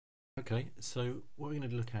Okay, so what we're going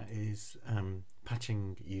to look at is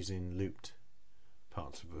patching using looped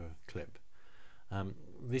parts of a clip.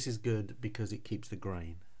 This is good because it keeps the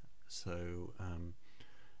grain, so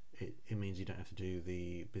it means you don't have to do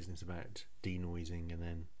the business about denoising and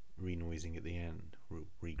then renoising at the end,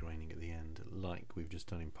 regraining at the end, like we've just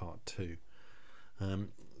done in part 2.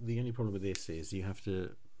 The only problem with this is you have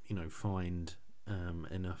to, find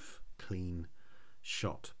enough clean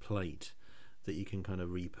shot plate that you can kind of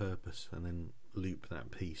repurpose and then loop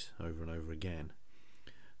that piece over and over again,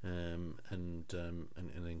 and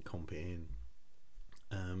then comp it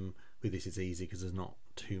in. With this it's easy because there's not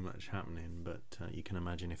too much happening, but you can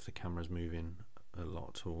imagine if the camera's moving a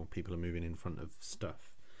lot or people are moving in front of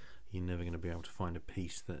stuff, you're never going to be able to find a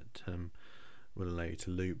piece that will allow you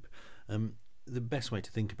to loop. The best way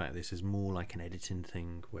to think about this is more like an editing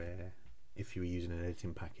thing, where if you were using an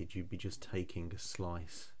editing package, you'd be just taking a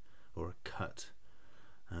slice or a cut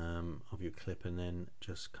of your clip and then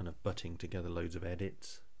just kind of butting together loads of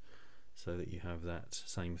edits so that you have that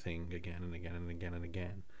same thing again and again and again and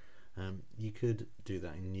again. You could do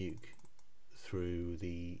that in Nuke through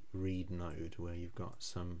the read node, where you've got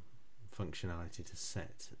some functionality to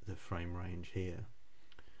set the frame range here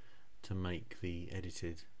to make the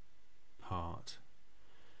edited part.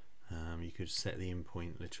 You could set the in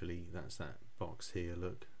point, literally that's that box here,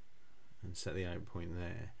 look, and set the out point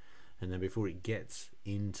there, and then before it gets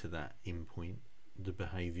into that in point, the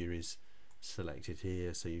behavior is selected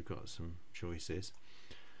here, so you've got some choices,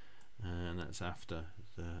 and that's after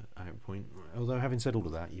the out point. Although having said all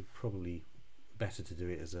of that, you're probably better to do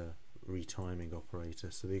it as a retiming operator.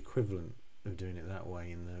 So the equivalent of doing it that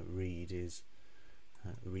way in the read is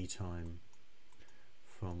retime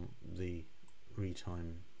from the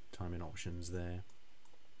timing options there.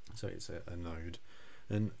 So it's a node,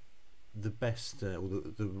 and the best the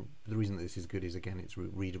reason that this is good is, again, it's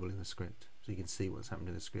readable in the script, so you can see what's happened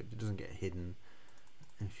in the script. It doesn't get hidden.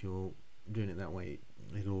 If you're doing it that way,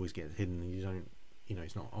 it'll always get hidden, and you don't,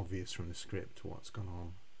 it's not obvious from the script what's gone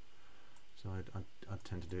on. So I'd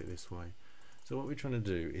tend to do it this way. So what we're trying to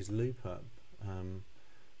do is loop up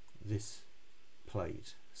this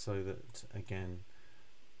plate so that, again,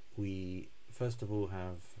 we first of all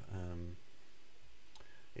have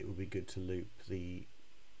it would be good to loop the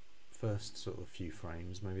first sort of few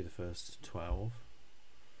frames, maybe the first 12,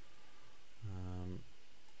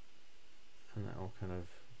 and that will kind of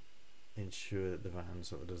ensure that the van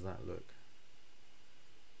sort of does that look.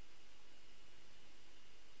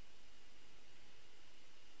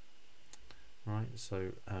 Right,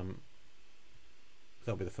 so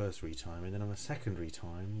that'll be the first retime, and then on the second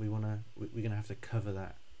retime we're gonna have to cover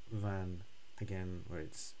that van again, where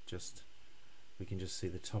it's just, we can just see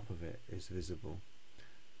the top of it is visible.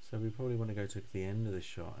 So we probably want to go to the end of the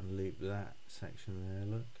shot and loop that section there,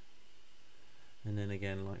 look. And then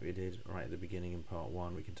again, like we did right at the beginning in part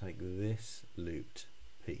 1, we can take this looped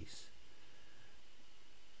piece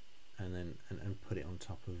and then and put it on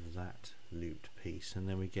top of that looped piece, and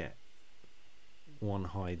then we get one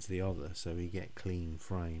hides the other, so we get clean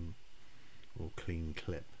frame or clean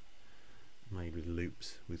clip made with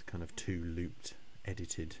loops, with kind of 2 looped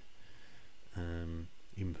edited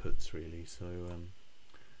inputs, really. So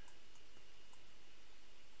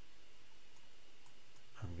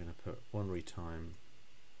I'm going to put one retime.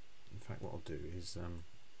 In fact, what I'll do is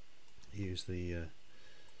use the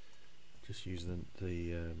just use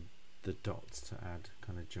the dots to add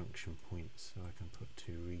kind of junction points, so I can put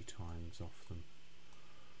 2 retimes off them.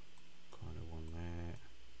 Kind of one there,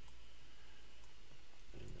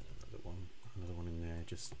 and then another one in there.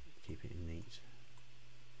 Just keep it neat.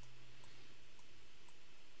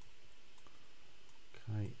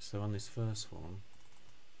 Okay, so on this first one,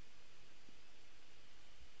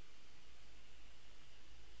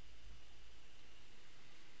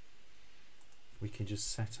 we can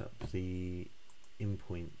just set up the in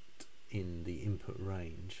point in the input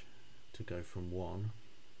range to go from 1,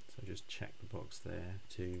 so just check the box there,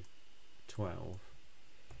 to 12,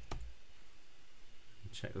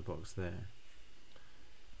 and check the box there.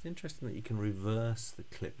 It's interesting that you can reverse the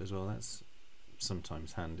clip as well. That's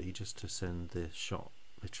sometimes handy, just to send the shot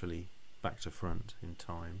literally back to front in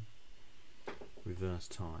time. Reverse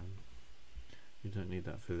time. You don't need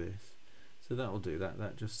that for this. So that will do that.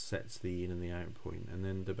 That just sets the in and the out point, and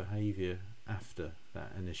then the behavior after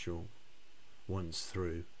that initial once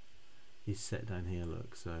through is set down here,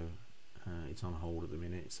 look. So it's on hold at the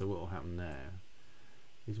minute. So what will happen there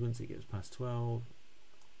is, once it gets past 12,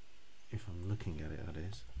 if I'm looking at it, that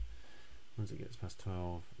is, once it gets past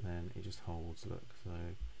 12, then it just holds, look. So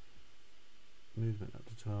movement up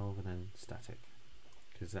to 12 and then static,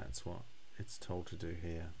 because that's what it's told to do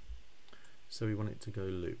here. so we want it to go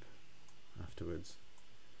loop afterwards.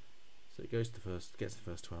 So it goes to the first, gets the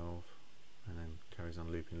first 12, and then carries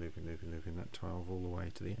on looping that 12 all the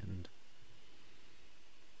way to the end.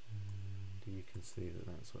 And you can see that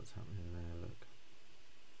that's what's happening there, look.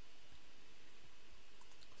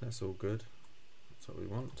 That's all good, that's what we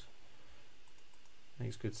want.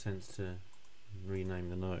 Makes good sense to rename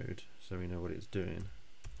the node so we know what it's doing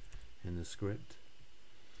in the script.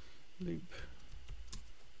 Loop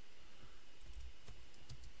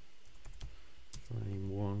frame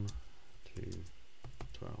 1 to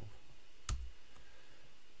 12,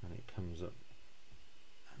 and it comes up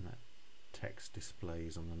and that text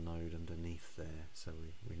displays on the node underneath there, so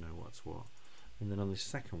we know what's what. And then on the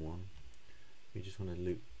second one we just want to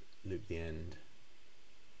loop the end.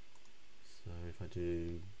 So if I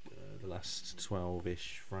do the last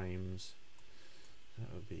 12-ish frames,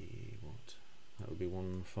 that would be what? That would be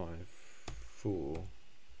 154.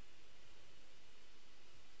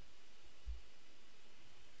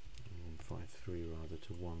 153 rather,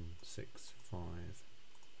 to 165.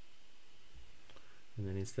 And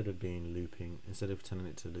then instead of telling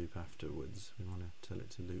it to loop afterwards, we want to tell it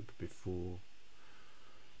to loop before.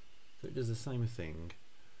 So it does the same thing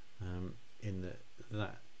in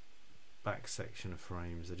that back section of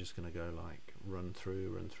frames. They're just going to go like run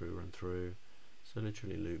through, so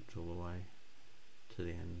literally looped all the way to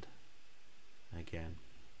the end again.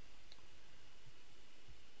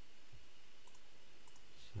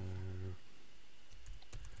 So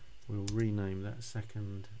we'll rename that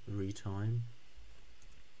second retime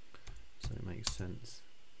so it makes sense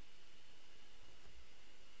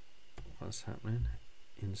what's happening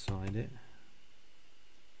inside it.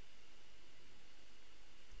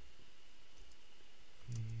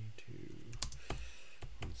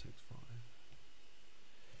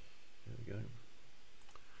 There we go.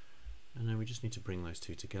 And then we just need to bring those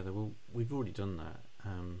two together. Well, we've already done that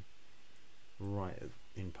right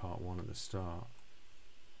in part 1 at the start.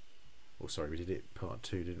 Oh, sorry, we did it part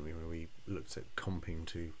 2, didn't we, where we looked at comping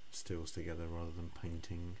two stills together rather than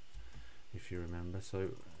painting, if you remember. So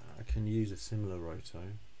I can use a similar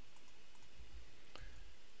roto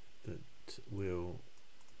that will,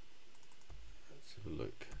 let's have a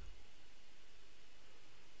look.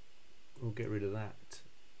 We'll get rid of that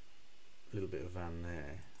little bit of van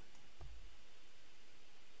there.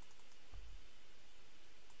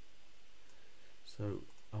 So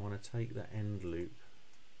I want to take that end loop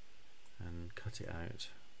and cut it out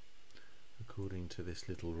according to this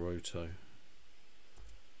little roto.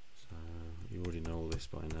 So you already know all this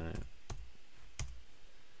by now.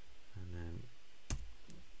 And then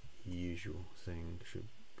usual thing, should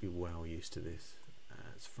be well used to this.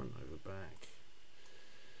 It's front over back.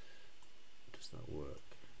 Does that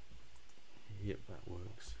work? Yep, that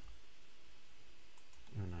works.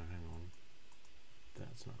 Oh no, hang on.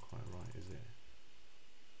 That's not quite right, is it?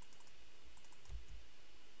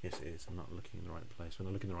 Yes, it is. I'm not looking in the right place. When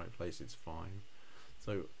I look in the right place, it's fine.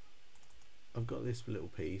 So I've got this little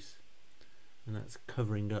piece, and that's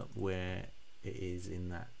covering up where it is in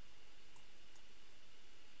that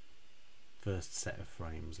first set of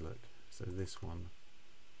frames. Look, so this one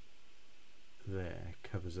there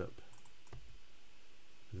covers up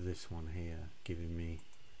this one here, giving me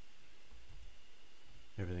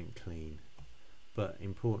everything clean. But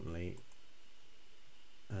importantly,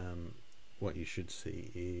 what you should see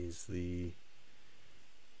is the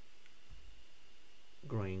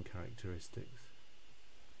grain characteristics.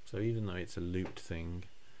 So even though it's a looped thing,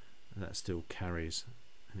 that still carries,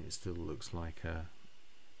 and it still looks like a,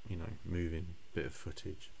 you know, moving bit of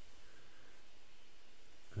footage.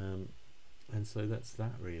 And so that's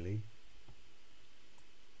that really.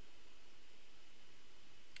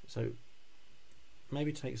 So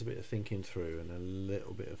maybe takes a bit of thinking through and a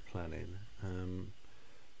little bit of planning,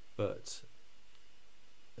 but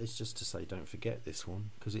it's just to say don't forget this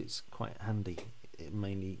one, because it's quite handy. It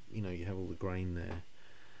mainly, you know, you have all the grain there.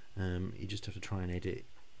 You just have to try and edit,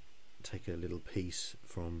 take a little piece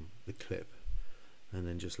from the clip and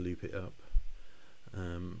then just loop it up,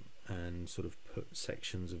 and sort of put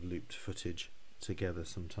sections of looped footage together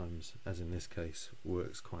sometimes, as in this case,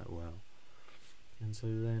 works quite well. And so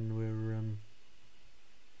then we're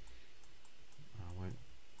I won't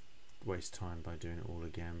waste time by doing it all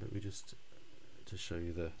again, but we just, to show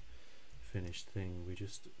you the finished thing, we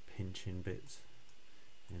just pinch in bits.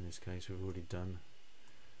 In this case we've already done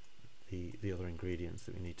the other ingredients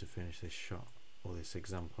that we need to finish this shot or this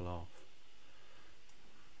example off.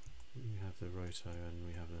 We have the roto and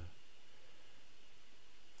we have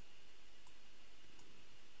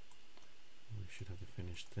we should have the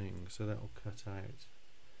finished thing, so that will cut out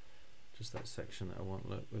just that section that I want,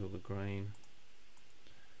 look, with all the grain.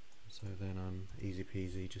 So then I'm easy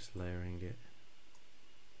peasy just layering it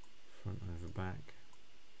front over back.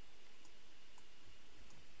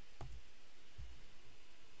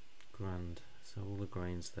 Grand, so all the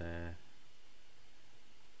grains there.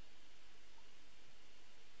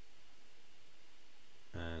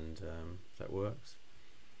 And that works.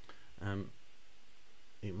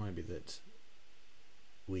 It might be that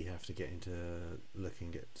we have to get into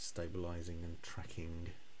looking at stabilizing and tracking.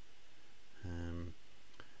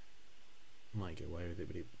 Might get away with it,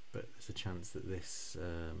 but there's a chance that this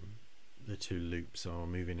the two loops are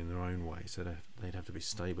moving in their own way, so they'd have to be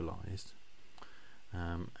stabilized,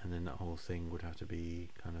 and then that whole thing would have to be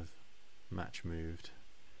kind of match moved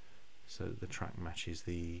so that the track matches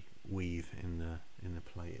the weave in the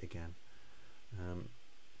plate again.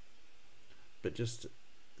 But just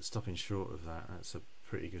stopping short of that, that's a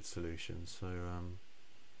pretty good solution. So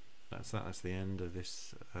that's the end of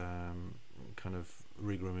this kind of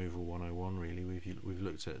rig removal 101. Really, we've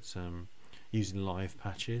looked at using live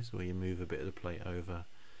patches, where you move a bit of the plate over,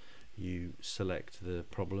 you select the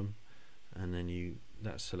problem, and then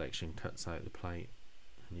that selection cuts out the plate,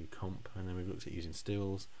 and you comp. And then we've looked at using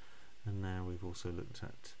stills, and now we've also looked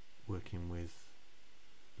at working with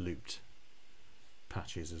looped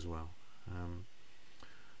patches as well.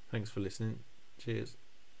 Thanks for listening. Cheers.